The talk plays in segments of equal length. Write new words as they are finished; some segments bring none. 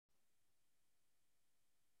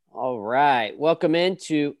All right. Welcome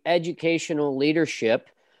into Educational Leadership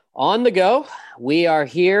on the Go. We are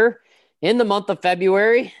here in the month of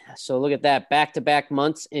February. So look at that, back-to-back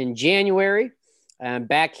months in January. I'm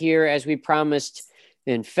back here as we promised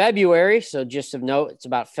in February. So just of note, it's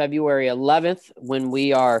about February 11th when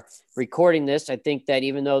we are recording this. I think that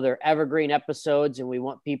even though they're evergreen episodes and we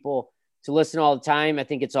want people to listen all the time, I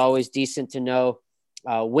think it's always decent to know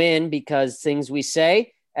when, because things we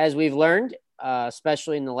say, as we've learned,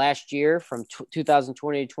 especially in the last year from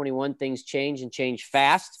 2020 to 21, things change and change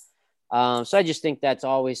fast. So I just think that's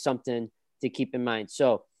always something to keep in mind.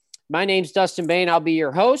 So my name's Dustin Bain. I'll be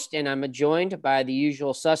your host, and I'm joined by the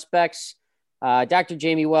usual suspects, Dr.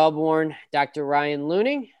 Jamie Wellborn, Dr. Ryan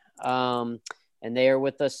Looning, and they are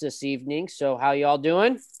with us this evening. So how y'all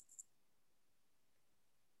doing?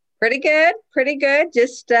 Pretty good.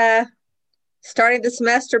 Just starting the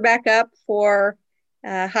semester back up for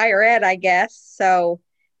higher ed, I guess. So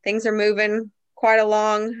things are moving quite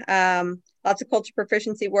along. Lots of culture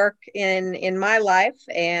proficiency work in my life,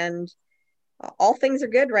 and all things are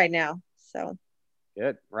good right now. So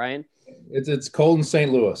good. Ryan? It's cold in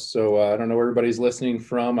St. Louis, so I don't know where everybody's listening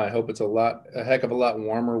from. I hope it's a heck of a lot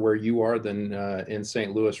warmer where you are than in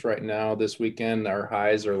St. Louis right now. This weekend, our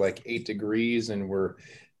highs are like 8 degrees, and we're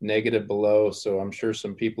negative below. So I'm sure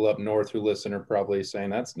some people up north who listen are probably saying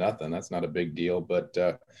that's nothing. That's not a big deal. But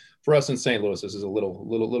for us in St. Louis, this is a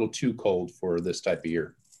little too cold for this type of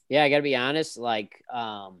year. Yeah, I got to be honest. Like,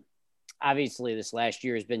 obviously, this last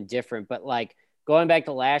year has been different, but like going back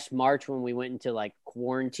to last March when we went into like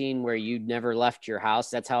quarantine where you'd never left your house,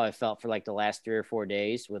 that's how I felt for like the last 3 or 4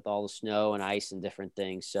 days with all the snow and ice and different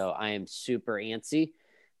things. So I am super antsy.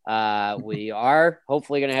 We are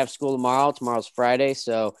hopefully going to have school tomorrow. Tomorrow's Friday.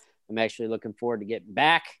 So I'm actually looking forward to getting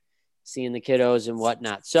back, seeing the kiddos and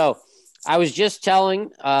whatnot. So I was just telling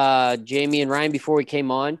Jamie and Ryan before we came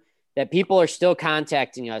on that people are still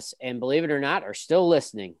contacting us and, believe it or not, are still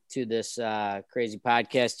listening to this crazy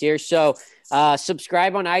podcast here. So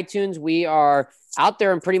subscribe on iTunes. We are out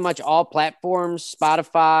there on pretty much all platforms,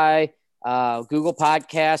 Spotify, Google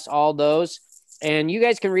Podcasts, all those. And you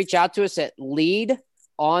guys can reach out to us at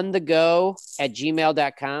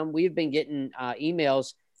leadonthego@gmail.com. We've been getting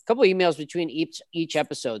emails, a couple of emails between each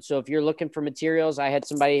episode. So if you're looking for materials, I had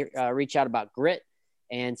somebody reach out about grit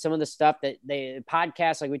and some of the stuff that they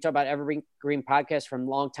podcasts, like we talked about Evergreen Podcast from a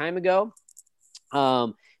long time ago.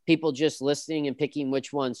 People just listening and picking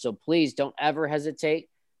which one. So please don't ever hesitate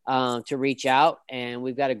to reach out. And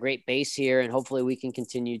we've got a great base here, and hopefully we can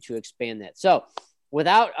continue to expand that. So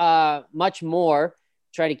without much more,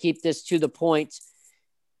 try to keep this to the point.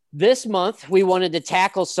 This month, we wanted to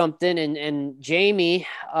tackle something, and Jamie,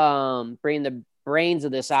 bringing the brains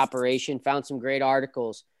of this operation, found some great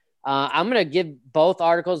articles. I'm going to give both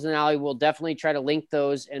articles, and I will definitely try to link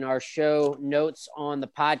those in our show notes on the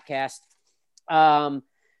podcast.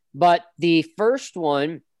 But the first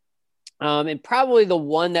one, and probably the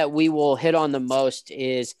one that we will hit on the most,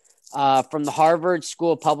 is from the Harvard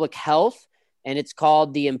School of Public Health, and it's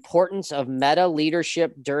called The Importance of Meta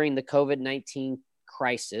Leadership During the COVID-19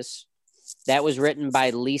 Crisis. That was written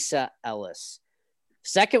by Lisa Ellis.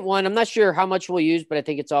 Second one, I'm not sure how much we'll use, but I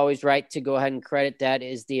think it's always right to go ahead and credit that,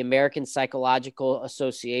 is the American Psychological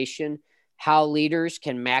Association, How Leaders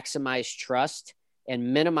Can Maximize Trust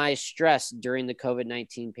and Minimize Stress During the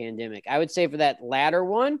COVID-19 Pandemic. I would say for that latter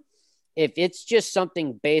one, if it's just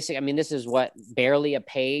something basic, I mean, this is barely a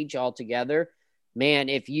page altogether. Man,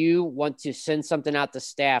 if you want to send something out to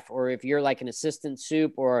staff, or if you're like an assistant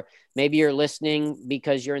soup, or maybe you're listening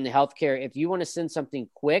because you're in the healthcare, if you want to send something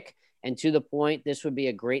quick and to the point, this would be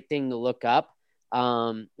a great thing to look up.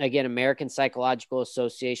 Again, American Psychological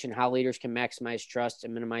Association, How Leaders Can Maximize Trust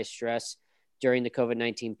and Minimize Stress During the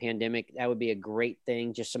COVID-19 Pandemic. That would be a great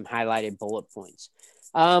thing, just some highlighted bullet points.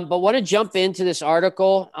 But want to jump into this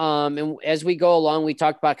article. And as we go along, we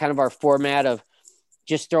talked about kind of our format of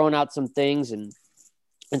just throwing out some things and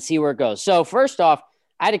see where it goes. So first off,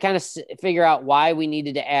 I had to kind of figure out why we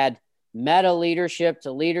needed to add meta leadership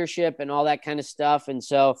to leadership and all that kind of stuff. And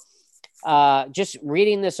so just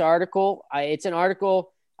reading this article, it's an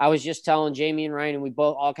article I was just telling Jamie and Ryan, and we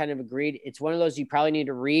both all kind of agreed. It's one of those you probably need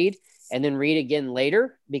to read and then read again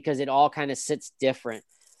later, because it all kind of sits different.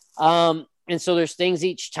 And so there's things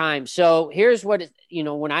each time. So here's what,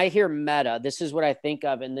 when I hear meta, this is what I think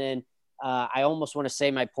of. And then I almost want to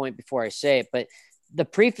say my point before I say it, but the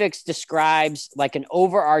prefix describes like an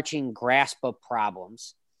overarching grasp of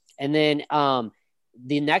problems. And then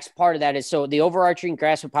the next part of that is, so the overarching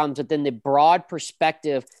grasp of problems, but then the broad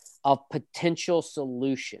perspective of potential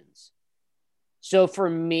solutions. So for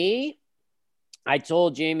me, I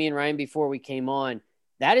told Jamie and Ryan before we came on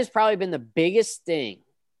that has probably been the biggest thing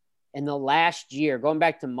in the last year, going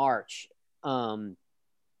back to March,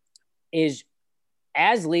 is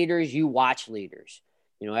as leaders, you watch leaders.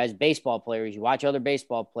 You know, as baseball players, you watch other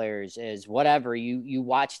baseball players. As whatever, you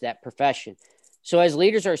watch that profession. So as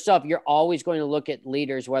leaders ourselves, you're always going to look at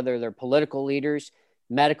leaders, whether they're political leaders,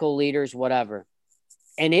 medical leaders, whatever.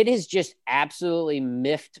 And it has just absolutely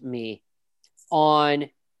miffed me on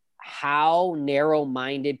how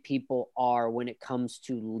narrow-minded people are when it comes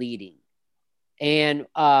to leading. And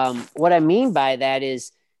what I mean by that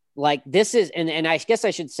is, like, this is, and I guess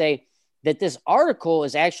I should say that this article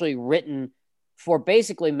is actually written for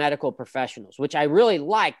basically medical professionals, which I really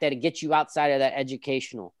like, that it gets you outside of that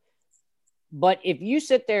educational. But if you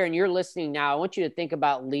sit there and you're listening now, I want you to think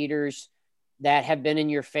about leaders that have been in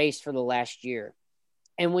your face for the last year.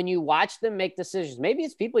 And when you watch them make decisions, maybe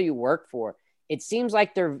it's people you work for, it seems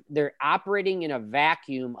like they're operating in a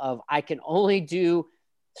vacuum of, I can only do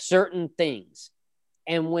certain things.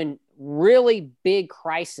 And when really big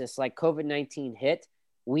crisis like COVID-19 hit,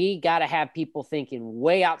 we got to have people thinking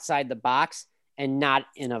way outside the box and not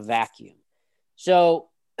in a vacuum. So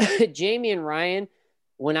Jamie and Ryan,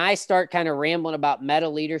 when I start kind of rambling about meta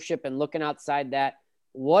leadership and looking outside that,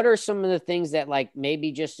 what are some of the things that, like,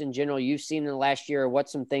 maybe just in general you've seen in the last year, or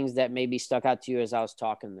what's some things that maybe stuck out to you as I was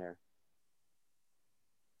talking there?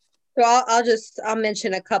 So I'll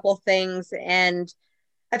mention a couple things. And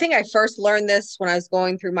I think I first learned this when I was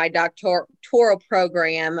going through my doctoral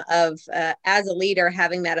program of, as a leader,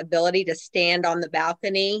 having that ability to stand on the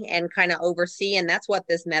balcony and kind of oversee. And that's what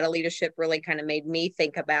this meta leadership really kind of made me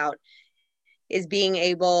think about, is being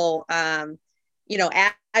able,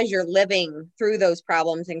 as you're living through those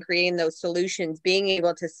problems and creating those solutions, being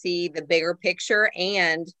able to see the bigger picture.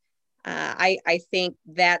 And I think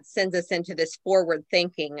that sends us into this forward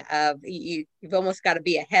thinking of, you've almost got to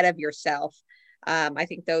be ahead of yourself. I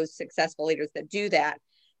think those successful leaders that do that.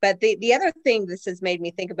 But the other thing this has made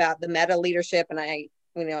me think about the meta leadership, and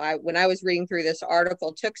when I was reading through this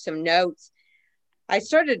article, took some notes, I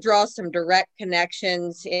started to draw some direct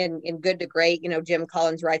connections in Good to Great. Jim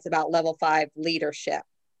Collins writes about level 5 leadership.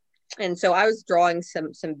 And so I was drawing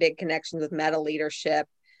some big connections with meta leadership,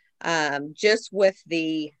 just with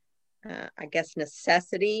the, I guess,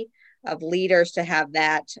 necessity of leaders to have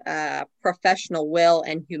that professional will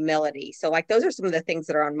and humility. So, like, those are some of the things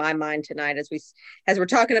that are on my mind tonight as we're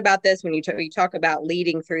talking about this. When you talk about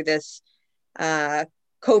leading through this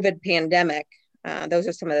COVID pandemic, those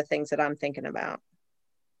are some of the things that I'm thinking about.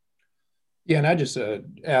 Yeah, and I just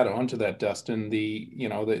add on to that, Dustin.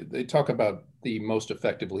 They talk about the most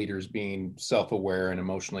effective leaders being self-aware and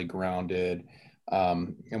emotionally grounded,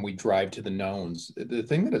 and we drive to the knowns. The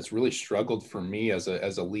thing that has really struggled for me as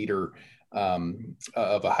a leader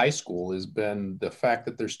of a high school has been the fact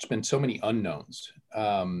that there's been so many unknowns,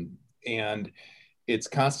 and it's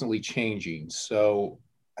constantly changing. So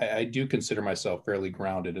I do consider myself fairly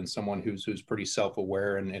grounded and someone who's pretty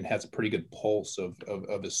self-aware and has a pretty good pulse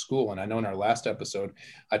of his school. And I know in our last episode,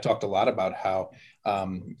 I talked a lot about how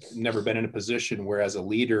never been in a position where, as a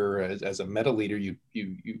leader, as a meta leader, you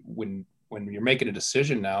when you're making a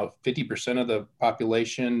decision now, 50% of the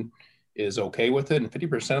population is okay with it and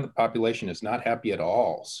 50% of the population is not happy at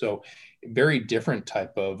all. So very different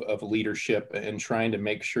type of leadership, and trying to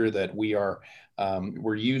make sure that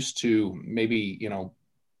we're used to maybe,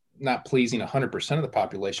 not pleasing 100% of the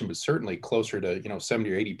population, but certainly closer to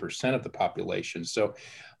 70 or 80% of the population. So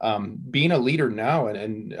being a leader now,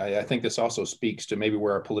 and I think this also speaks to maybe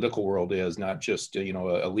where our political world is, not just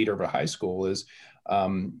a leader of a high school, is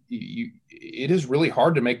it is really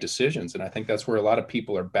hard to make decisions. And I think that's where a lot of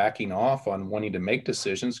people are backing off on wanting to make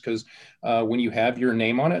decisions, because when you have your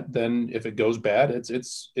name on it, then if it goes bad,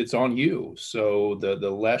 it's on you. So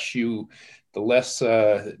the less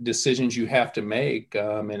decisions you have to make,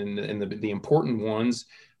 and the important ones,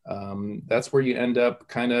 that's where you end up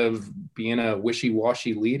kind of being a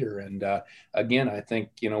wishy-washy leader. And again, I think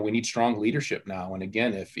we need strong leadership now. And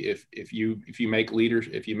again, if you make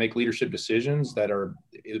leadership decisions that are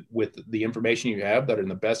with the information you have that are in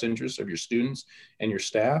the best interest of your students and your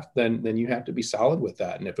staff, then you have to be solid with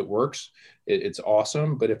that. And if it works, it's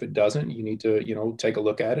awesome. But if it doesn't, you need to take a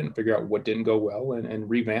look at it and figure out what didn't go well and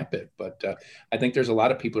revamp it. But I think there's a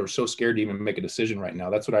lot of people who are so scared to even make a decision right now.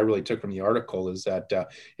 That's what I really took from the article, is that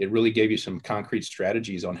it really gave you some concrete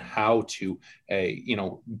strategies on how to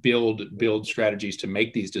build strategies to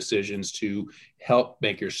make these decisions to help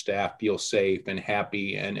make your staff feel safe and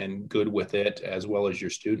happy and good with it, as well as your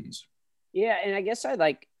students. Yeah, and I guess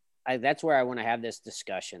that's where I want to have this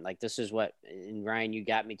discussion. Like, this is what, and Ryan, you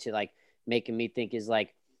got me to, like, making me think, is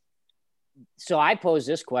like, so I pose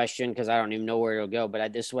this question because I don't even know where it'll go,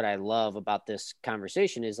 but this is what I love about this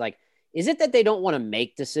conversation is like, is it that they don't want to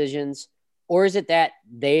make decisions, or is it that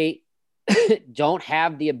they don't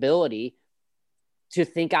have the ability to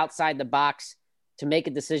think outside the box to make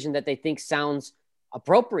a decision that they think sounds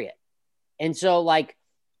appropriate? And so like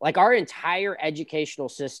our entire educational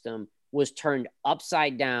system was turned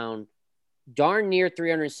upside down darn near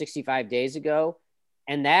 365 days ago.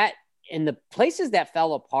 And the places that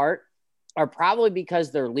fell apart are probably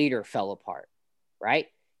because their leader fell apart, right?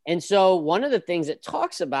 And so one of the things it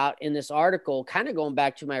talks about in this article, kind of going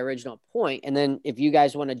back to my original point, and then if you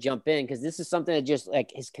guys want to jump in, because this is something that just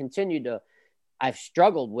like has continued to, I've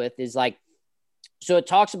struggled with, is like, so it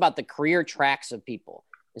talks about the career tracks of people.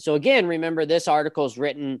 And so again, remember this article is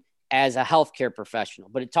written as a healthcare professional,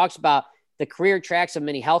 but it talks about the career tracks of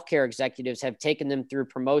many healthcare executives have taken them through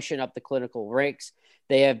promotion up the clinical ranks.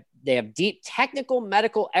 They have deep technical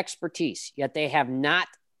medical expertise, yet they have not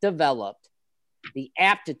developed the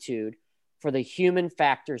aptitude for the human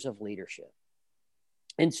factors of leadership.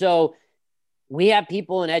 And so we have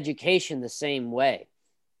people in education the same way.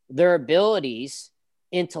 Their abilities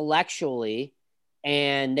intellectually,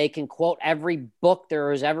 and they can quote every book there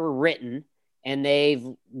was ever written, and they've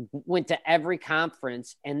went to every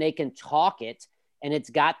conference, and they can talk it, and it's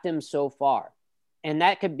got them so far. And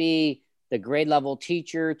that could be the grade level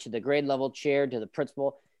teacher to the grade level chair to the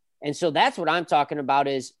principal. And so that's what I'm talking about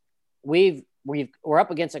is we're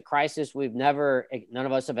up against a crisis none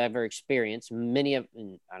of us have ever experienced.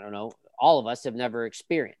 All of us have never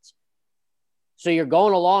experienced. So you're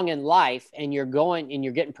going along in life and you're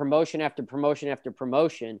getting promotion after promotion after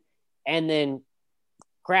promotion, and then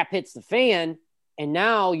crap hits the fan, and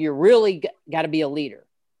now you're really got to be a leader.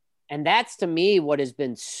 And that's, to me, what has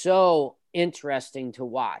been so interesting to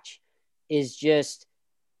watch is just,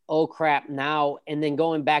 oh crap, now. And then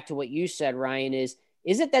going back to what you said, Ryan, is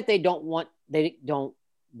it that they don't want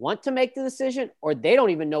to make the decision, or they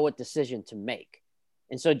don't even know what decision to make?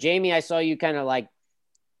 And so, Jamie, I saw you kind of like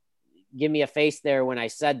give me a face there when I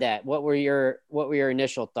said that. What were your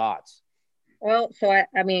initial thoughts? Well, so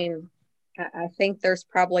I think there's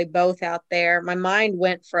probably both out there. My mind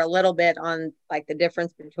went for a little bit on like the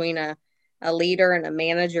difference between a leader and a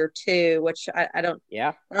manager too, which I don't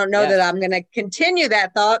know that I'm going to continue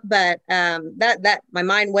that thought, but that my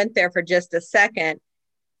mind went there for just a second.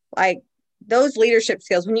 Like those leadership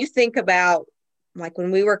skills, when you think about like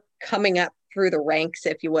when we were coming up through the ranks,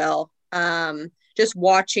 if you will, just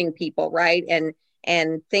watching people, right?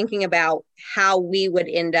 And thinking about how we would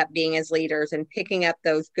end up being as leaders and picking up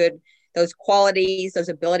those qualities, those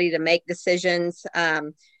ability to make decisions.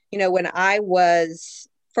 When I was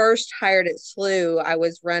first hired at SLU, I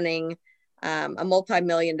was running a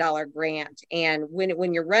multi-million-dollar grant. And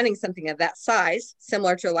when you're running something of that size,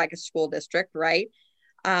 similar to like a school district, right?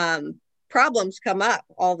 Problems come up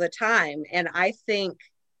all the time. And I think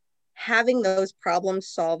having those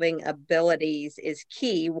problem-solving abilities is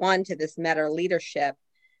key, one, to this meta leadership.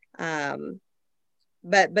 But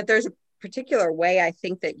there's a particular way I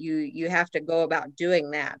think that you have to go about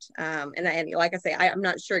doing that. And like I say, I'm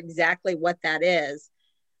not sure exactly what that is.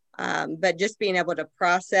 But just being able to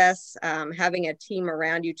process, having a team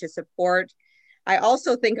around you to support. I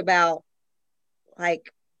also think about like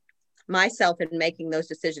myself in making those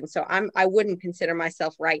decisions. So I wouldn't consider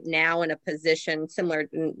myself right now in a position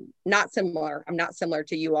I'm not similar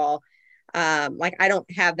to you all. Like I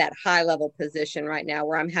don't have that high level position right now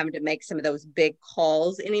where I'm having to make some of those big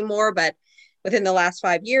calls anymore. But within the last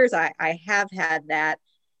 5 years, I have had that.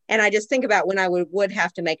 And I just think about when I would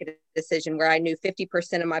have to make a decision where I knew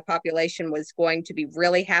 50% of my population was going to be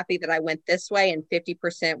really happy that I went this way, and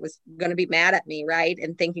 50% was going to be mad at me, right?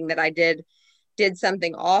 And thinking that I did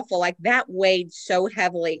something awful. Like that weighed so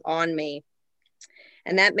heavily on me.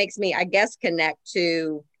 And that makes me, I guess, connect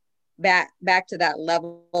to back to that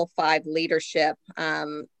level 5 leadership.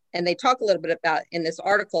 And they talk a little bit about in this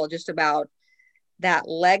article just about that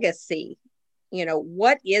legacy.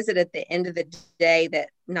 What is it at the end of the day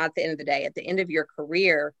at the end of your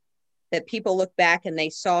career, that people look back and they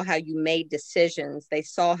saw how you made decisions, they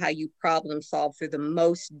saw how you problem solved through the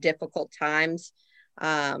most difficult times.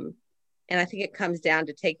 And I think it comes down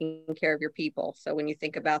to taking care of your people. So when you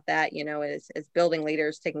think about that, as building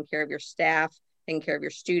leaders, taking care of your staff, taking care of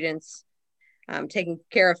your students, taking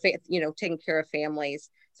care of families.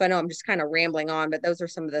 So I know I'm just kind of rambling on, but those are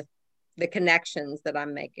some of the connections that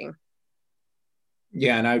I'm making.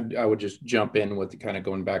 Yeah, and I would just jump in with kind of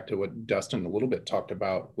going back to what Dustin a little bit talked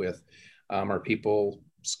about with, are people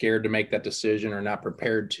scared to make that decision or not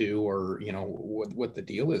prepared to, or, what the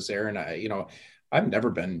deal is there? And I've never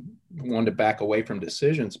been one to back away from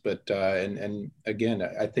decisions, but and again,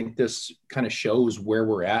 I think this kind of shows where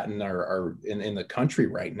we're at in in the country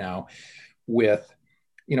right now with,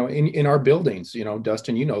 in our buildings,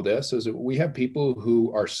 Dustin, this is we have people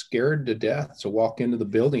who are scared to death to walk into the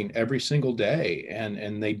building every single day,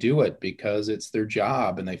 and they do it because it's their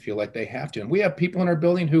job and they feel like they have to. And we have people in our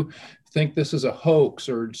building who think this is a hoax,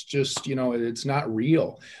 or it's just, it's not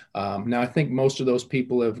real. Now, I think most of those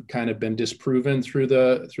people have kind of been disproven through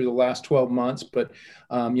the last 12 months, but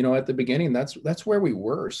at the beginning, that's where we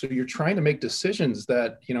were. So you're trying to make decisions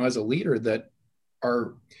that, as a leader, that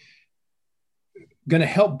are going to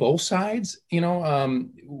help both sides.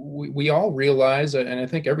 We all realize, and I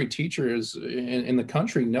think every teacher is in the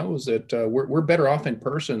country knows that we're better off in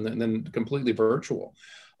person than completely virtual.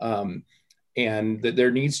 And that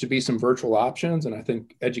there needs to be some virtual options. And I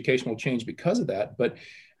think education will change because of that. But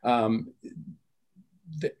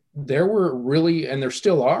there were really, and there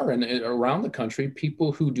still are, and around the country,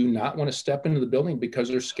 people who do not want to step into the building because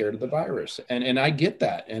they're scared of the virus. And I get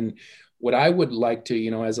that. And what I would like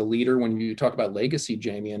to, as a leader, when you talk about legacy,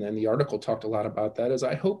 Jamie, and the article talked a lot about that, is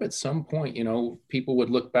I hope at some point, people would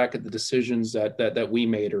look back at the decisions that we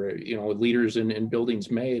made, or, leaders in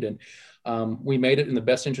buildings made. And we made it in the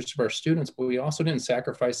best interest of our students, but we also didn't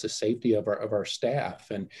sacrifice the safety of our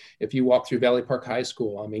staff. And if you walk through Valley Park High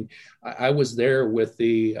School, I mean, I was there with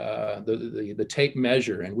the tape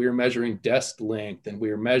measure, and we were measuring desk length, and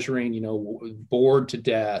we were measuring, board to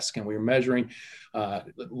desk, and we were measuring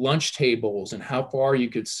lunch tables and how far you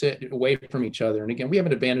could sit away from each other. And again, we have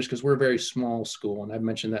an advantage because we're a very small school, and I've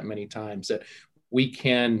mentioned that many times, that we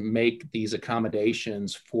can make these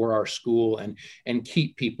accommodations for our school and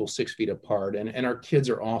keep people 6 feet apart. And our kids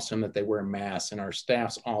are awesome that they wear masks, and our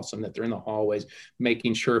staff's awesome that they're in the hallways,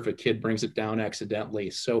 making sure if a kid brings it down accidentally.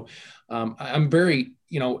 So I'm very,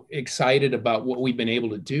 excited about what we've been able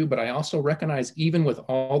to do, but I also recognize, even with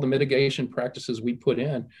all the mitigation practices we put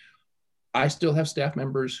in, I still have staff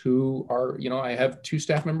members who are, I have 2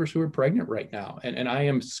 staff members who are pregnant right now. And I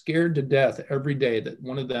am scared to death every day that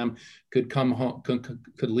one of them could come home,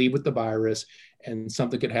 could leave with the virus, and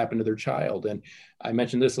something could happen to their child. And I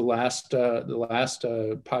mentioned this the last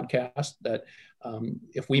podcast, that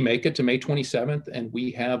if we make it to May 27th and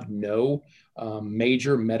we have no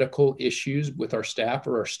major medical issues with our staff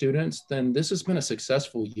or our students, then this has been a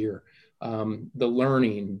successful year. The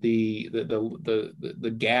learning,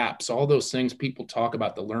 the gaps, all those things people talk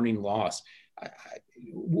about, the learning loss,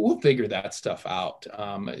 we'll figure that stuff out.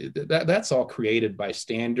 That's all created by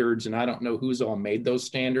standards, and I don't know who's all made those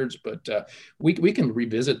standards, but we can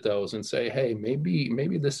revisit those and say, hey,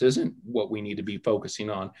 maybe this isn't what we need to be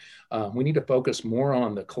focusing on. We need to focus more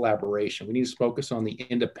on the collaboration. We need to focus on the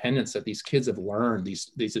independence that these kids have learned,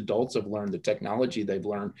 these adults have learned, the technology they've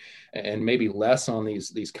learned, and maybe less on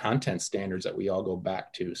these content standards that we all go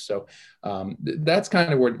back to. So that's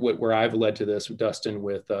kind of where I've led to this, Dustin,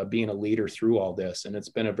 with being a leader through all this. And it's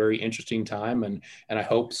been a very interesting time. And I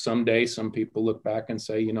hope someday some people look back and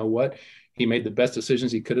say, you know what, he made the best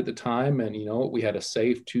decisions he could at the time. And we had a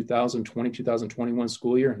safe 2020, 2021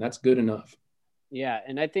 school year, and that's good enough. Yeah.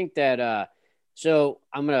 And I think that, so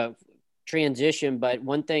I'm going to transition, but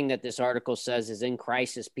one thing that this article says is, in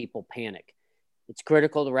crisis, people panic. It's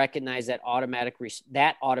critical to recognize that automatic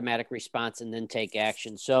response and then take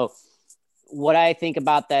action. So what I think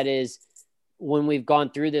about that is, when we've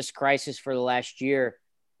gone through this crisis for the last year,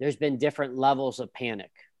 there's been different levels of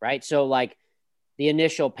panic, right? So like the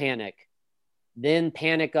initial panic, then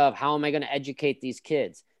panic of, how am I going to educate these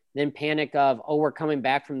kids? Then panic of, oh, we're coming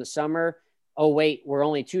back from the summer. Oh, wait, we're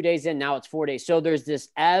only 2 days in. Now it's 4 days. So there's this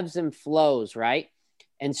ebbs and flows, right?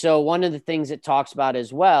 And so one of the things it talks about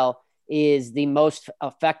as well is the most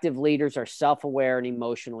effective leaders are self-aware and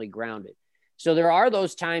emotionally grounded. So there are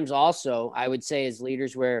those times also, I would say, as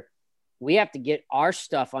leaders, where we have to get our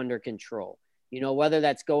stuff under control, whether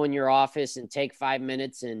that's go in your office and take 5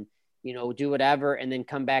 minutes and, do whatever, and then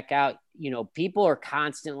come back out. People are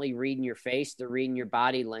constantly reading your face. They're reading your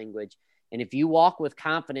body language. And if you walk with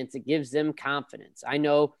confidence, it gives them confidence. I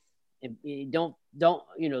know,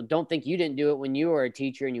 don't think you didn't do it when you were a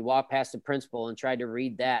teacher and you walked past the principal and tried to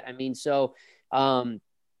read that. I mean, so I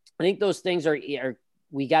think those things are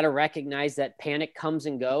we got to recognize that panic comes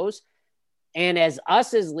and goes. And as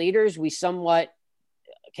leaders, we somewhat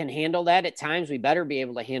can handle that at times. We better be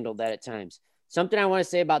able to handle that at times. Something I want to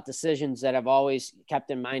say about decisions that I've always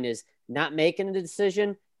kept in mind is, not making a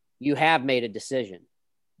decision, you have made a decision.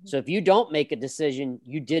 So if you don't make a decision,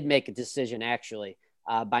 you did make a decision actually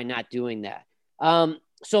by not doing that.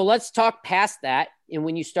 So let's talk past that. And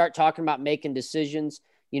when you start talking about making decisions,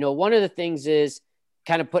 one of the things is,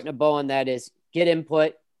 kind of putting a bow on that, is get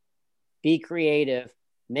input, be creative,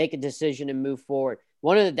 make a decision, and move forward.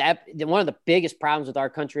 One of the biggest problems with our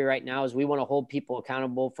country right now is we want to hold people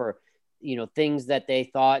accountable for, things that they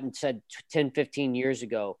thought and said 10, 15 years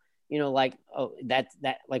ago, like, oh, that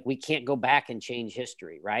like we can't go back and change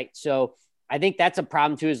history. Right. So I think that's a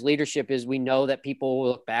problem too, is leadership is we know that people will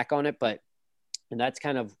look back on it, and that's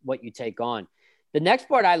kind of what you take on. The next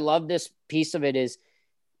part, I love this piece of it, is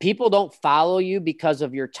people don't follow you because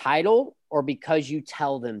of your title or because you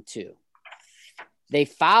tell them to. They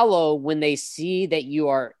follow when they see that you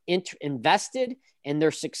are invested in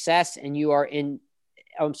their success and you are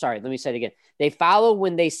let me say it again. They follow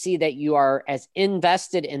when they see that you are as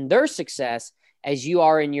invested in their success as you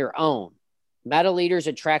are in your own. Meta leaders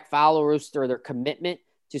attract followers through their commitment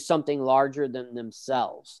to something larger than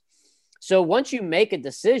themselves. So once you make a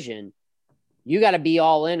decision, you got to be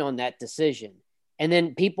all in on that decision. And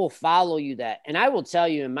then people follow you that. And I will tell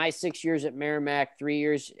you, in my 6 years at Merrimack, 3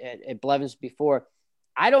 years at Blevins before,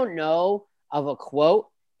 I don't know of a quote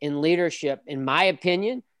in leadership, in my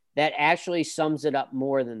opinion, that actually sums it up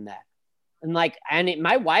more than that. And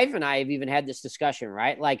my wife and I have even had this discussion,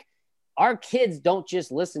 right? Like, our kids don't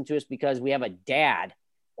just listen to us because we have a dad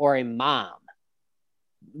or a mom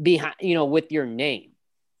behind, with your name.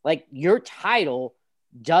 Like, your title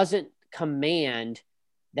doesn't command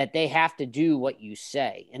that they have to do what you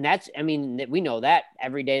say. And we know that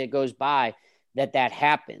every day that goes by that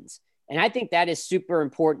happens. And I think that is super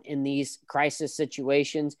important in these crisis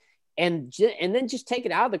situations. And then just take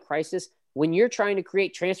it out of the crisis when you're trying to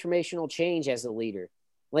create transformational change as a leader.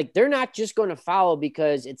 Like, they're not just going to follow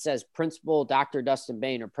because it says Principal Dr. Dustin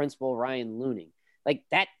Bain or Principal Ryan Looning. Like,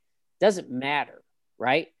 that doesn't matter,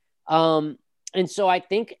 right? And so I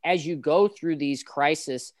think as you go through these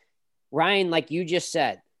crises, Ryan, like you just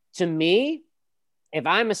said, to me, if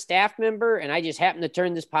I'm a staff member and I just happen to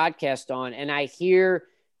turn this podcast on and I hear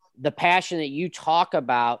the passion that you talk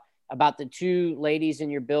about the two ladies in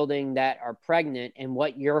your building that are pregnant and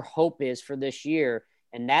what your hope is for this year,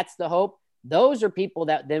 and that's the hope, those are people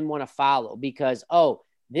that then want to follow because, oh,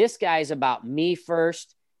 this guy's about me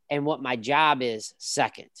first and what my job is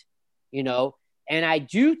second, And I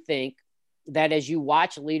do think that as you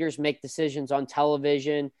watch leaders make decisions on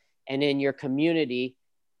television and in your community,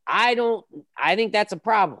 I think that's a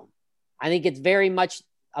problem. I think it's very much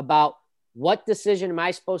about what decision am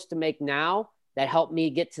I supposed to make now that helped me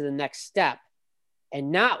get to the next step, and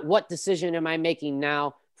not what decision am I making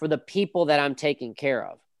now for the people that I'm taking care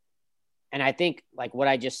of. And I think, like what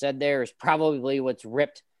I just said there, is probably what's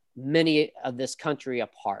ripped many of this country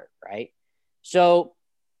apart, right? So,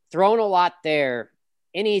 thrown a lot there.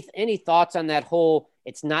 Any thoughts on that whole,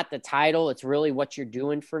 it's not the title, it's really what you're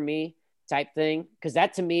doing for me type thing? Because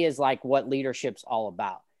that to me is like what leadership's all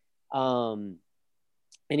about.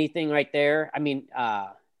 Anything right there?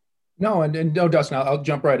 No, and no, Dustin, I'll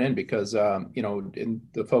jump right in because, and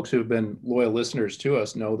the folks who have been loyal listeners to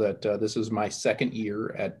us know that this is my second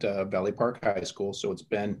year at Valley Park High School. So it's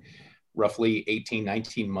been roughly 18,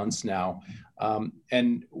 19 months now.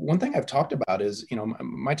 And one thing I've talked about is,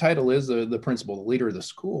 my title is the principal, the leader of the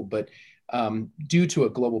school, but due to a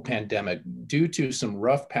global pandemic, due to some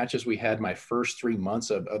rough patches we had my first 3 months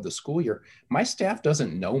of the school year, my staff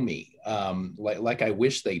doesn't know me like I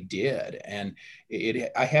wish they did. And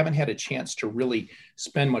I haven't had a chance to really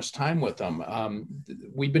spend much time with them.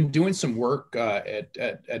 We've been doing some work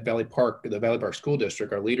at Valley Park, the Valley Park School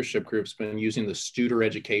District. Our leadership group's been using the Studer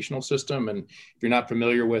educational system. And if you're not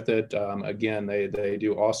familiar with it, again, they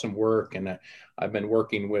do awesome work. And I've been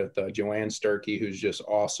working with Joanne Sturkey, who's just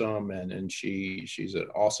awesome. And she's an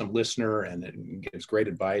awesome listener and gives great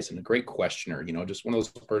advice and a great questioner, just one of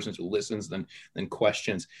those persons who listens then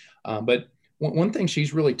questions. But one thing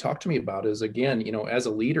she's really talked to me about is, again, as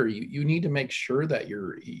a leader, you need to make sure that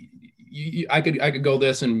I could go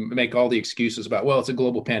this and make all the excuses about, well, it's a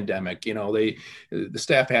global pandemic. The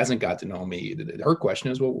staff hasn't got to know me. Her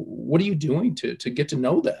question is, well, what are you doing to get to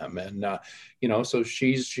know them? And, so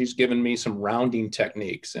she's given me some rounding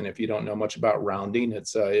techniques. And if you don't know much about rounding,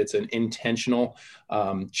 it's an intentional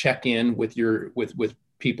check-in with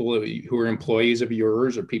people who are employees of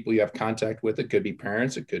yours or people you have contact with. It could be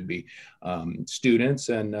parents, it could be students,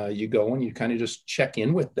 and you go and you kind of just check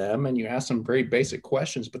in with them and you ask some very basic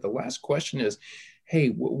questions. But the last question is, hey,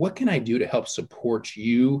 what can I do to help support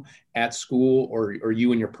you at school or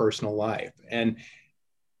you in your personal life? And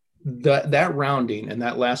that rounding and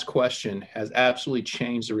that last question has absolutely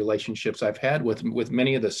changed the relationships I've had with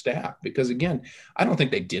many of the staff, because again, I don't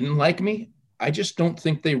think they didn't like me. I just don't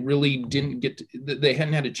think they really they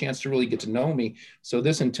hadn't had a chance to really get to know me. So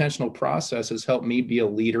this intentional process has helped me be a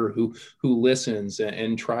leader who listens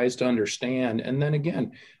and tries to understand. And then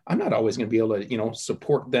again, I'm not always going to be able to,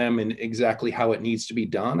 support them in exactly how it needs to be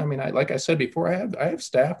done. I mean, like I said before, I have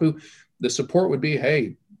staff who the support would be,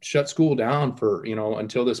 hey, shut school down for,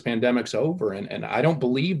 until this pandemic's over. And I don't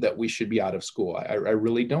believe that we should be out of school. I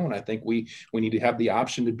really don't. I think we need to have the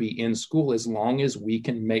option to be in school as long as we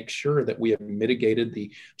can make sure that we have mitigated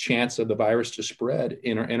the chance of the virus to spread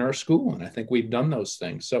in our school. And I think we've done those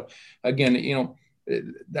things. So again,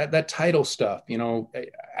 that title stuff,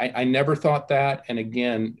 I never thought that. And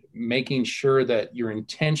again, making sure that you're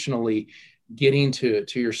intentionally getting to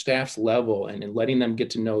your staff's level and letting them get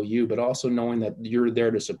to know you, but also knowing that you're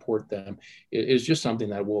there to support them is just something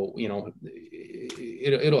that will,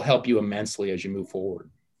 it'll help you immensely as you move forward.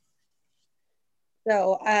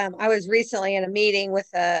 So I was recently in a meeting with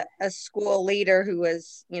a school leader who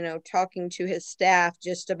was, talking to his staff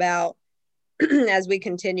just about as we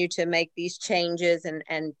continue to make these changes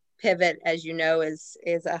and pivot, as you know, is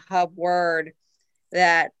a hub word,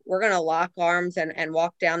 that we're going to lock arms and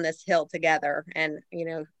walk down this hill together. And,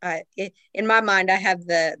 in my mind, I have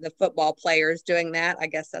the football players doing that. I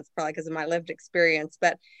guess that's probably because of my lived experience,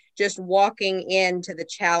 but just walking into the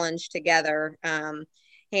challenge together, hand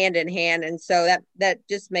in hand. And so that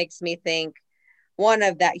just makes me think, one,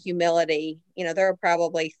 of that humility. There are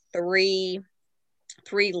probably three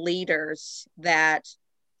leaders that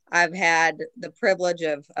I've had the privilege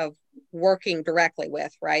of working directly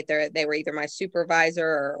with, right? They were either my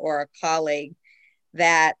supervisor or a colleague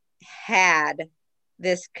that had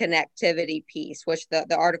this connectivity piece, which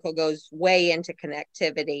the article goes way into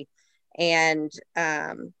connectivity. And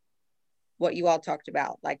what you all talked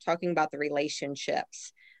about, like talking about the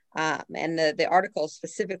relationships. And the article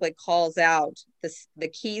specifically calls out the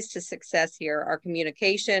keys to success here are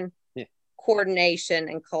communication, coordination,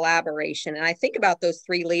 and collaboration. And I think about those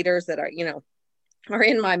three leaders that are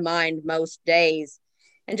in my mind most days,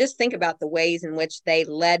 and just think about the ways in which they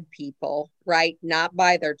led people, right? Not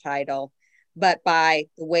by their title, but by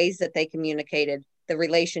the ways that they communicated, the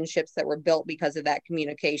relationships that were built because of that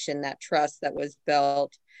communication, that trust that was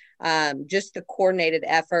built, just the coordinated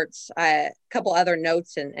efforts. A couple other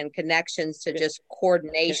notes and connections to just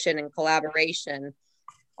coordination and collaboration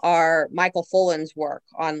are Michael Fullen's work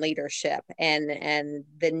on leadership and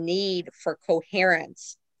the need for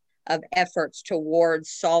coherence of efforts towards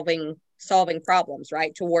solving problems,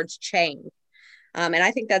 right? Towards change. And I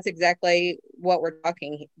think that's exactly what we're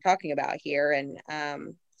talking about here. And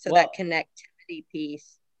that connectivity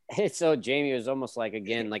piece. So Jamie, it was almost like,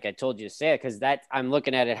 again, like I told you to say it, because that I'm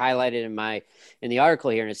looking at it highlighted in the article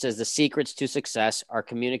here. And it says the secrets to success are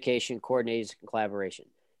communication, coordination, and collaboration.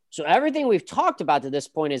 So everything we've talked about to this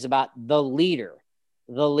point is about the leader.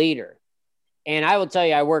 And I will tell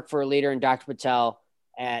you, I work for a leader in Dr. Patel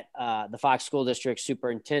at the Fox School District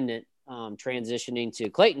superintendent, transitioning to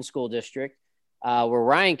Clayton School District, where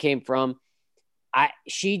Ryan came from.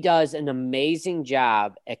 She does an amazing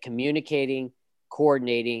job at communicating,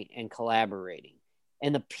 coordinating, and collaborating.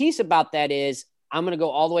 And the piece about that is, I'm going to go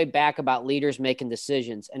all the way back about leaders making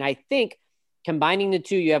decisions. And I think combining the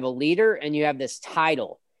two, you have a leader and you have this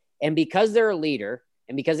title. And because they're a leader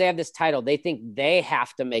and because they have this title, they think they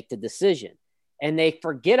have to make the decision. And they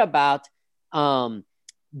forget about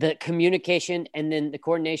the communication and then the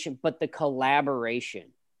coordination, but the collaboration.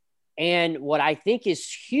 And what I think is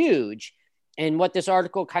huge, and what this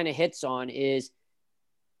article kind of hits on is,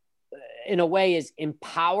 in a way, is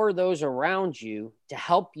empower those around you to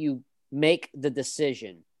help you make the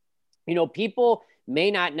decision. People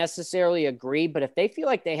may not necessarily agree, but if they feel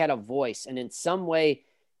like they had a voice and in some way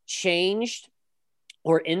changed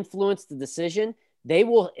or influenced the decision, they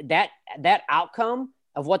will, that outcome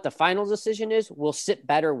of what the final decision is will sit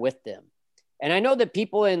better with them. And I know that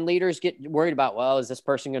people and leaders get worried about, well, is this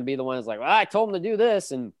person going to be the one that's like, well, I told them to do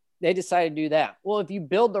this and they decided to do that. Well, if you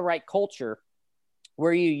build the right culture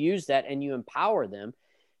where you use that and you empower them,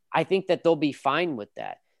 I think that they'll be fine with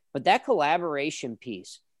that. But that collaboration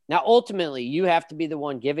piece, now, ultimately, you have to be the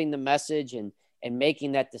one giving the message and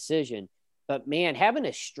making that decision. But man, having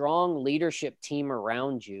a strong leadership team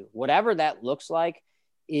around you, whatever that looks like,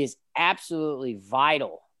 is absolutely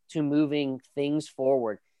vital to moving things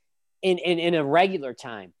forward in a regular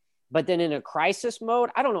time. But then in a crisis mode,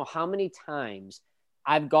 I don't know how many times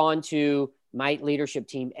I've gone to my leadership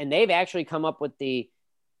team and they've actually come up with the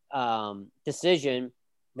decision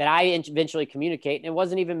that I eventually communicate. And it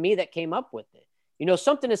wasn't even me that came up with it.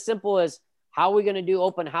 Something as simple as, how are we going to do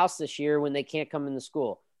open house this year when they can't come in the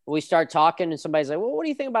school? We start talking and somebody's like, well, what do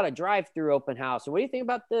you think about a drive-through open house? Or what do you think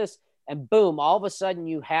about this? And boom, all of a sudden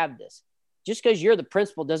you have this. Just because you're the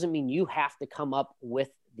principal doesn't mean you have to come up with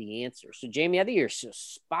the answer. So Jamie, I think you're so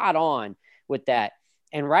spot on with that.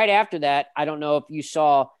 And right after that, I don't know if you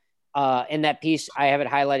saw in that piece, I have it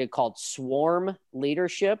highlighted called Swarm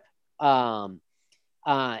Leadership. And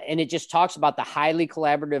it just talks about the highly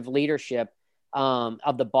collaborative leadership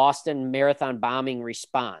of the Boston Marathon bombing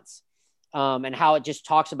response, and how it just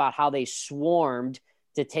talks about how they swarmed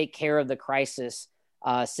to take care of the crisis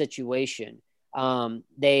situation.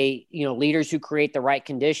 Leaders who create the right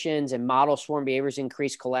conditions and model swarm behaviors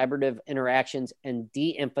increase collaborative interactions and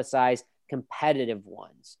de-emphasize competitive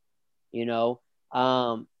ones,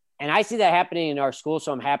 and I see that happening in our school.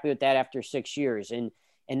 So I'm happy with that after 6 years, and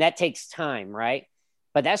that takes time, right?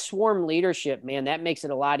 But that swarm leadership, man, that makes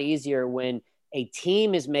it a lot easier when a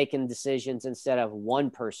team is making decisions instead of one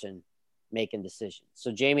person making decisions.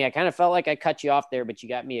 So Jamie, I kind of felt like I cut you off there, but you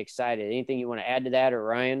got me excited. Anything you want to add to that, or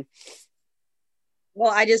Ryan?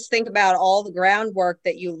 Well, I just think about all the groundwork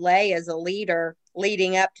that you lay as a leader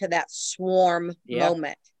leading up to that swarm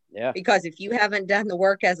moment. Yeah. Because if you haven't done the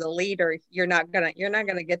work as a leader, you're not gonna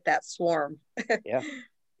get that swarm.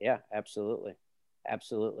 Yeah, absolutely.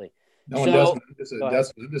 No, I'm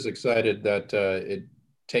just excited that it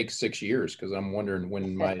takes 6 years, because I'm wondering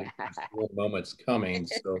when my moment's coming.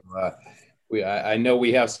 So I know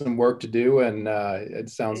we have some work to do, and it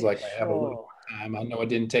sounds like I have a little time. I know it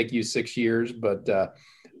didn't take you 6 years, but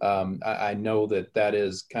I know that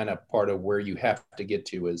is kind of part of where you have to get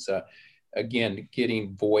to is again,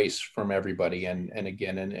 getting voice from everybody. And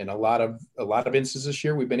again, in a lot of instances this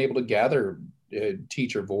year, we've been able to gather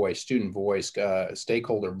teacher voice, student voice,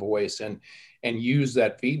 stakeholder voice, and use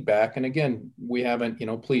that feedback. And again, we haven't,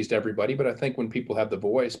 pleased everybody, but I think when people have the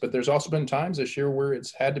voice, but there's also been times this year where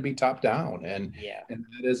it's had to be top down. And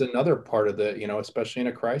that is another part of the, especially in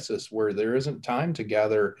a crisis where there isn't time to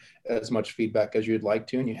gather as much feedback as you'd like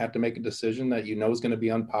to, and you have to make a decision that is going to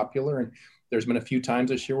be unpopular. And there's been a few times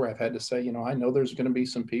this year where I've had to say, I know there's going to be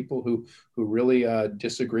some people who really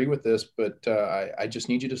disagree with this, but I just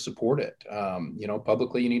need you to support it.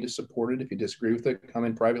 Publicly, you need to support it. If you disagree with it, come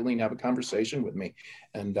in privately and have a conversation with me.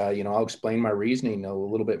 And, I'll explain my reasoning a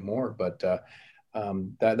little bit more, but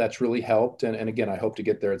that's really helped. And again, I hope to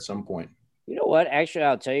get there at some point. You know what? Actually,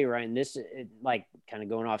 I'll tell you, Ryan, this like kind of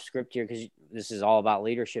going off script here, because this is all about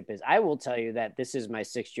leadership, is I will tell you that this is my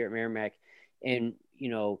 6th year at Merrimack, and,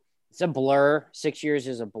 it's a blur. 6 years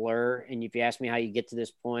is a blur. And if you ask me how you get to this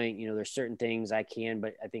point, there's certain things I can,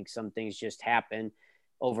 but I think some things just happen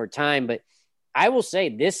over time. But I will say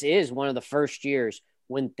this is one of the first years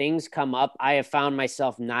when things come up, I have found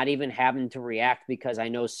myself not even having to react, because I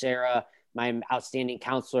know Sarah, my outstanding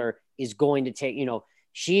counselor, is going to take,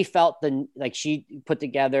 she felt she put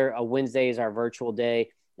together a Wednesday as our virtual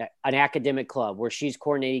day, an academic club where she's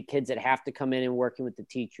coordinating kids that have to come in and working with the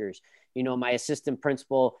teachers. My assistant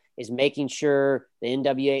principal is making sure the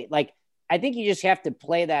NWA, I think you just have to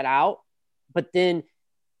play that out. But then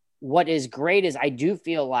what is great is I do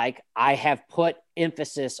feel like I have put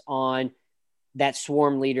emphasis on that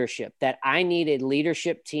swarm leadership, that I need a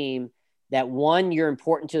leadership team that, one, you're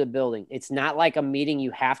important to the building. It's not like a meeting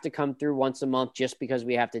you have to come through once a month just because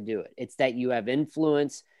we have to do it. It's that you have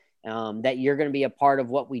influence, that you're going to be a part of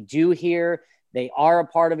what we do here. They are a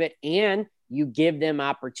part of it, and you give them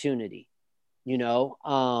opportunity,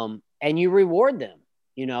 and you reward them,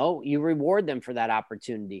 you reward them for that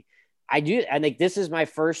opportunity. I think this is my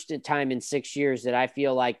first time in 6 years that I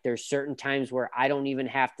feel like there's certain times where I don't even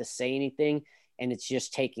have to say anything and it's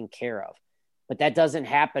just taken care of. But that doesn't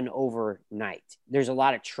happen overnight. There's a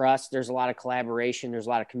lot of trust. There's a lot of collaboration. There's a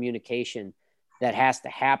lot of communication that has to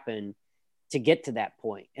happen to get to that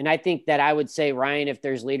point. And I think that I would say, Ryan, if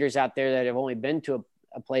there's leaders out there that have only been to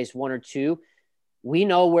a place one or two, we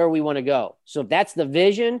know where we want to go. So if that's the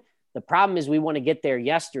vision, the problem is we want to get there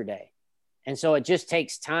yesterday. And so it just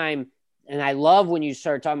takes time. And I love when you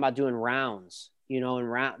start talking about doing rounds,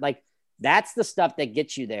 that's the stuff that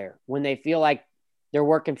gets you there, when they feel like they're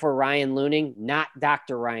working for Ryan Looning, not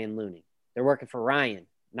Dr. Ryan Looning. They're working for Ryan,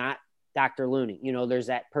 not Dr. Looning. There's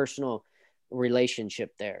that personal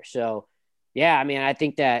relationship there. So, yeah, I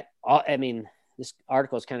think that, this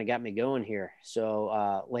article has kind of got me going here.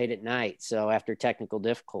 So late at night. So after technical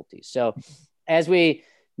difficulties. So as we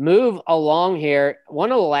move along here,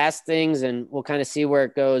 one of the last things, and we'll kind of see where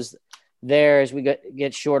it goes there as we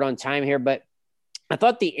get short on time here, but I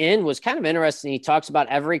thought the end was kind of interesting. He talks about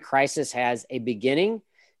every crisis has a beginning,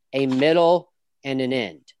 a middle, and an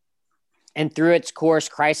end. And through its course,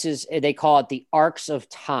 crisis, they call it the arcs of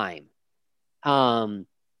time. And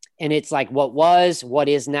it's like what was, what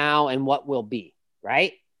is now, and what will be,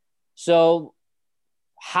 right? So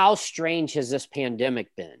how strange has this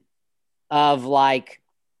pandemic been? Of like,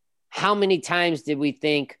 how many times did we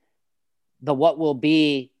think the what will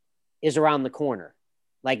be is around the corner?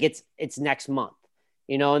 Like it's next month,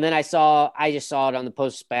 and then I just saw it on the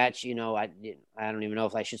Post-Dispatch, I don't even know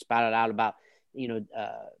if I should spout it out about,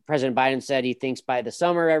 President Biden said he thinks by the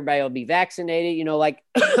summer, everybody will be vaccinated, like,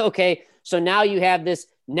 okay, so now you have this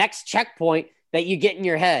next checkpoint that you get in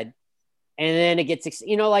your head. And then it gets,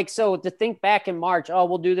 so to think back in March, oh,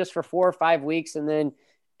 we'll do this for 4 or 5 weeks. And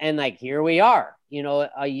like, here we are,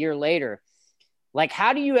 a year later. Like,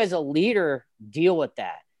 how do you as a leader deal with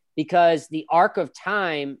that? Because the arc of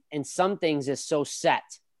time and some things is so set.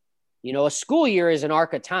 A school year is an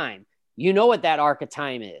arc of time. You know what that arc of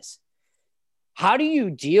time is. How do you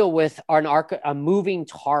deal with a moving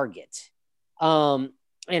target? And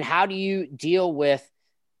how do you deal with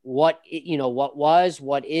what was,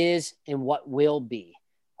 what is, and what will be?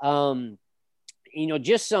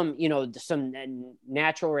 Just some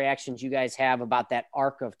natural reactions you guys have about that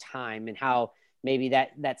arc of time and how maybe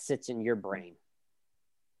that sits in your brain.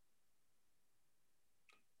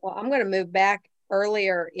 Well, I'm going to move back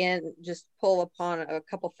earlier just pull upon a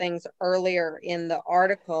couple things earlier in the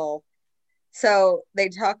article. So they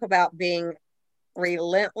talk about being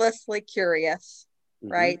relentlessly curious,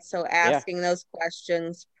 right? So asking those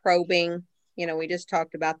questions, probing, we just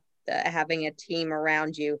talked about having a team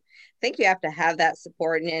around you. I think you have to have that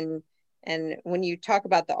support. And when you talk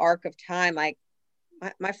about the arc of time, like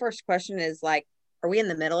my first question is like, are we in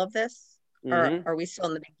the middle of this? Or are we still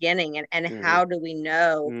in the beginning? And how do we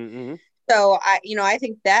know? So I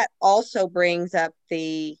think that also brings up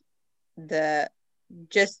the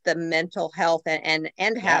just the mental health and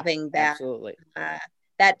having that absolutely.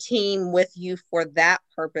 That team with you for that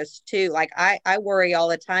purpose too. Like I worry all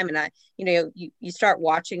the time, and you start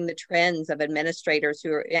watching the trends of administrators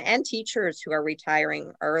and teachers who are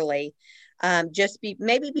retiring early,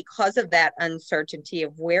 maybe because of that uncertainty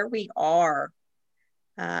of where we are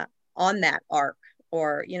on that arc,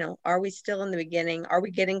 or are we still in the beginning? Are we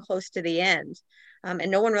getting close to the end? And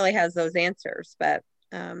no one really has those answers, but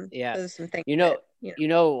those are some things. What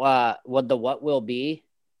will be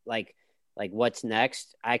like what's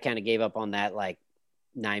next. I kind of gave up on that like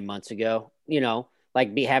 9 months ago.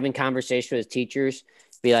 Like be having conversations with teachers,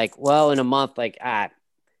 be like, well, in a month, like I'm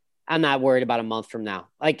not worried about a month from now.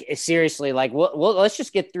 Like seriously, like well, let's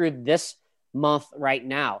just get through this month right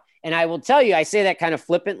now. And I will tell you, I say that kind of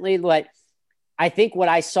flippantly, but I think what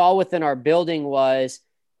I saw within our building was,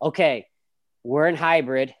 okay, we're in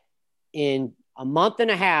hybrid. In a month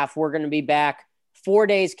and a half, we're going to be back 4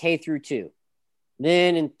 days K-2.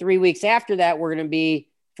 Then in 3 weeks after that, we're going to be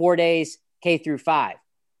 4 days K-5.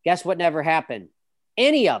 Guess what never happened?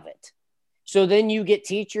 Any of it. So then you get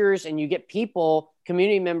teachers and you get people,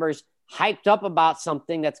 community members, hyped up about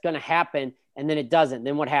something that's going to happen, and then it doesn't.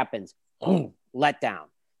 Then what happens? Let down.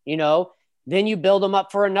 Then you build them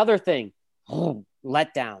up for another thing.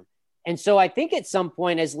 Let down. And so I think at some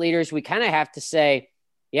point as leaders, we kind of have to say,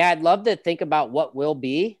 yeah, I'd love to think about what will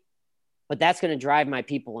be, but that's going to drive my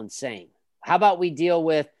people insane. How about we deal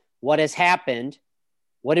with what has happened?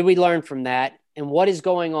 What did we learn from that? And what is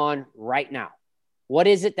going on right now? What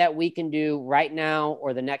is it that we can do right now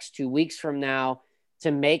or the next 2 weeks from now to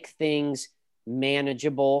make things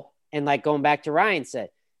manageable? And like going back to Ryan said,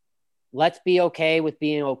 let's be okay with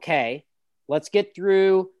being okay. Let's get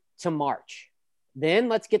through to March. Then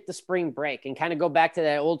let's get the spring break and kind of go back to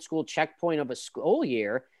that old school checkpoint of a school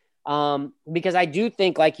year. Because I do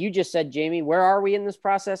think, like you just said, Jamie, where are we in this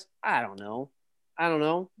process? I don't know.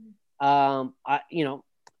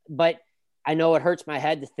 But I know it hurts my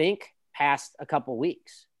head to think past a couple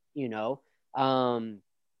weeks,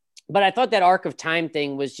 but I thought that arc of time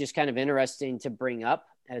thing was just kind of interesting to bring up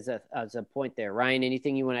as a point there. Ryan,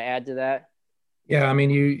 anything you want to add to that? Yeah, I mean,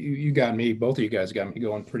 you got me. Both of you guys got me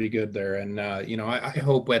going pretty good there, and I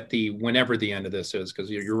hope whenever the end of this is, because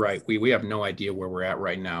you're right, we have no idea where we're at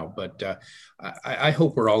right now, but I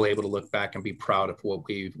hope we're all able to look back and be proud of what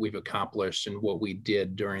we've accomplished and what we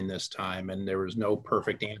did during this time. And there was no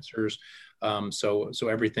perfect answers. So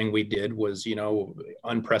everything we did was,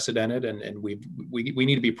 unprecedented, and we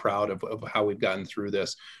need to be proud of how we've gotten through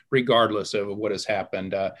this, regardless of what has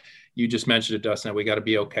happened. You just mentioned it, Dustin, that we got to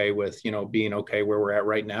be okay with, being okay where we're at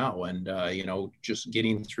right now, and, just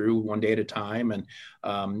getting through one day at a time. And,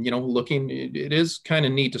 it is kind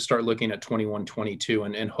of neat to start looking at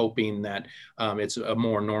 21-22 and hoping that it's a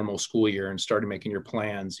more normal school year, and started making your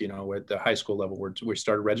plans, at the high school level where we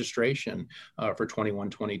started registration for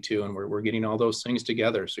 21-22, and we're getting all those things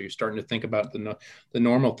together. So you're starting to think about the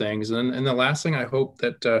normal things. And the last thing I hope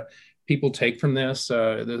that people take from this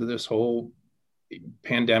whole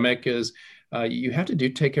pandemic is you have to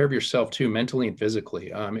take care of yourself too, mentally and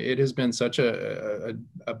physically. It has been such a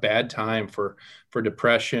bad time for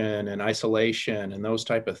depression and isolation and those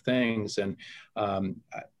type of things. And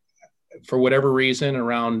for whatever reason,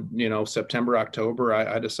 around September, October,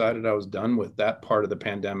 I decided I was done with that part of the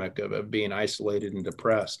pandemic of being isolated and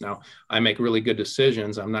depressed. Now I make really good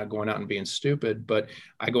decisions. I'm not going out and being stupid, but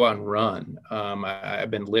I go out and run.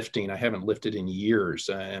 I've been lifting. I haven't lifted in years,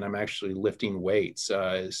 and I'm actually lifting weights,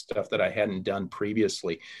 stuff that I hadn't done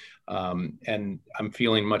previously. And I'm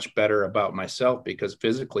feeling much better about myself because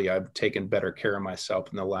physically I've taken better care of myself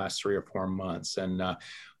in the last 3 or 4 months. And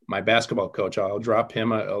my basketball coach, I'll drop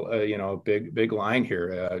him a big line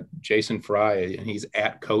here. Jason Fry, and he's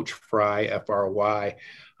at Coach Fry, Fry.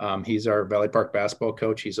 He's our Valley Park basketball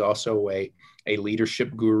coach. He's also a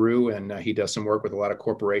leadership guru, and he does some work with a lot of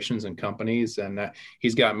corporations and companies. And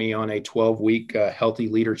he's got me on a 12-week healthy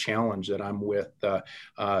leader challenge that I'm with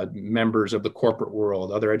members of the corporate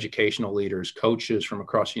world, other educational leaders, coaches from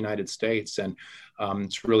across the United States. And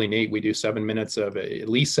it's really neat. We do at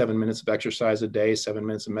least 7 minutes of exercise a day, 7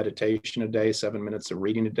 minutes of meditation a day, 7 minutes of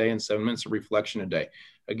reading a day, and 7 minutes of reflection a day.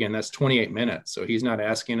 Again, that's 28 minutes. So he's not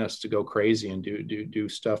asking us to go crazy and do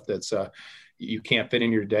stuff that's you can't fit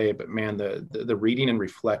in your day. But man, the reading and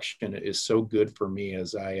reflection is so good for me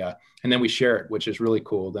as and then we share it, which is really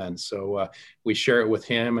cool then. So we share it with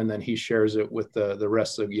him, and then he shares it with the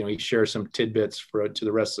rest of, he shares some tidbits to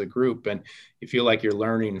the rest of the group. And you feel like you're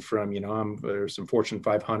learning from, there's some Fortune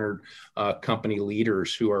 500 company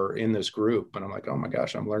leaders who are in this group. And I'm like, oh my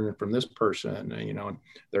gosh, I'm learning from this person, and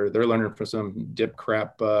they're learning from some dip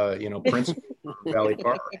crap, principal Valley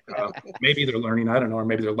Park. Maybe they're learning, I don't know, or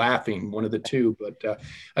maybe they're laughing, one of the two. But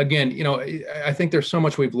again, I think there's so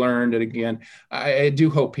much we've learned. And again, I do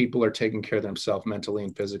hope people are taking care of themselves mentally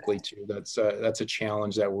and physically too. That's a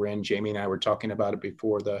challenge that we're in. Jamie and I were talking about it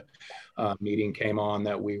before the meeting came on,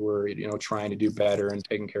 that we were, trying to do better and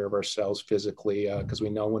taking care of ourselves physically, because we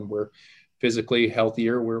know when we're physically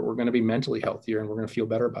healthier, we're going to be mentally healthier, and we're going to feel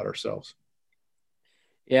better about ourselves.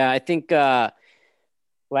 Yeah, I think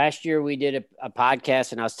last year we did a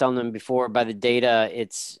podcast, and I was telling them before, by the data,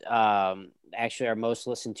 it's actually our most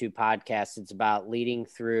listened to podcast. It's about leading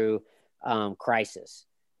through crisis.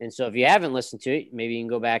 And so if you haven't listened to it, maybe you can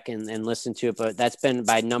go back and listen to it, but that's been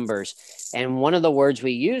by numbers. And one of the words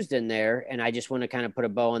we used in there, and I just want to kind of put a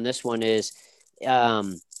bow on this one, is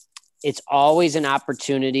it's always an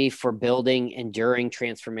opportunity for building enduring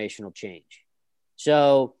transformational change.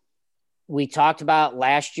 So we talked about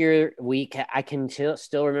last year, I can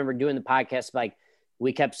still remember doing the podcast, like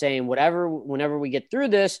we kept saying, whenever we get through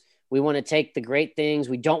this, we want to take the great things.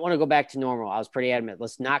 We don't want to go back to normal. I was pretty adamant.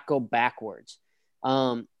 Let's not go backwards.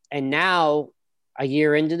 And now, a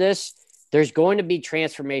year into this, there's going to be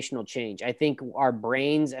transformational change. I think our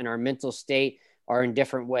brains and our mental state are in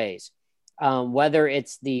different ways. Whether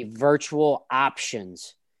it's the virtual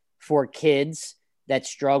options for kids that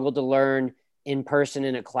struggle to learn in person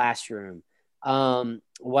in a classroom,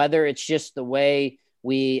 whether it's just the way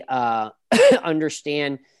we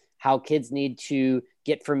understand how kids need to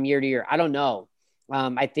get from year to year. I don't know.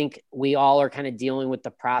 I think we all are kind of dealing with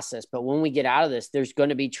the process, but when we get out of this, there's going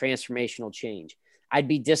to be transformational change. I'd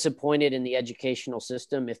be disappointed in the educational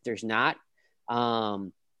system if there's not,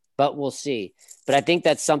 but we'll see. But I think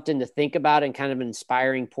that's something to think about, and kind of an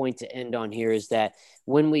inspiring point to end on here is that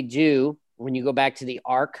when you go back to the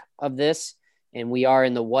arc of this, and we are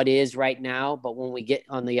in the what is right now, but when we get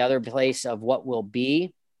on the other place of what will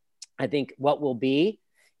be, I think what will be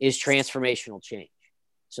is transformational change.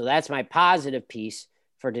 So that's my positive piece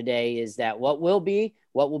for today, is that what will be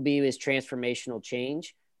is transformational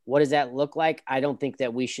change. What does that look like? I don't think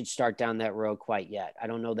that we should start down that road quite yet. I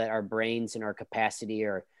don't know that our brains and our capacity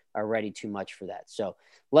are ready too much for that. So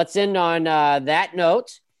let's end on that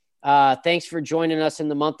note. Thanks for joining us in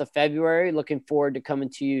the month of February. Looking forward to coming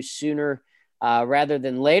to you sooner rather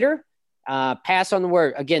than later. Pass on the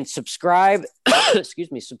word. Again, subscribe.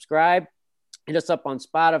 Subscribe. Hit us up on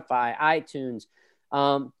Spotify, iTunes.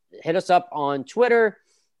 Hit us up on Twitter.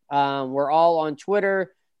 We're all on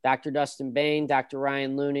Twitter. Dr. Dustin Bain, Dr.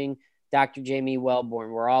 Ryan Looning, Dr. Jamie Wellborn.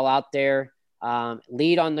 We're all out there.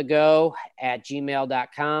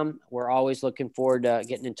 leadonthego@gmail.com. We're always looking forward to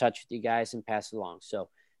getting in touch with you guys and pass it along. So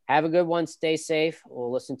have a good one. Stay safe.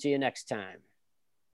 We'll listen to you next time.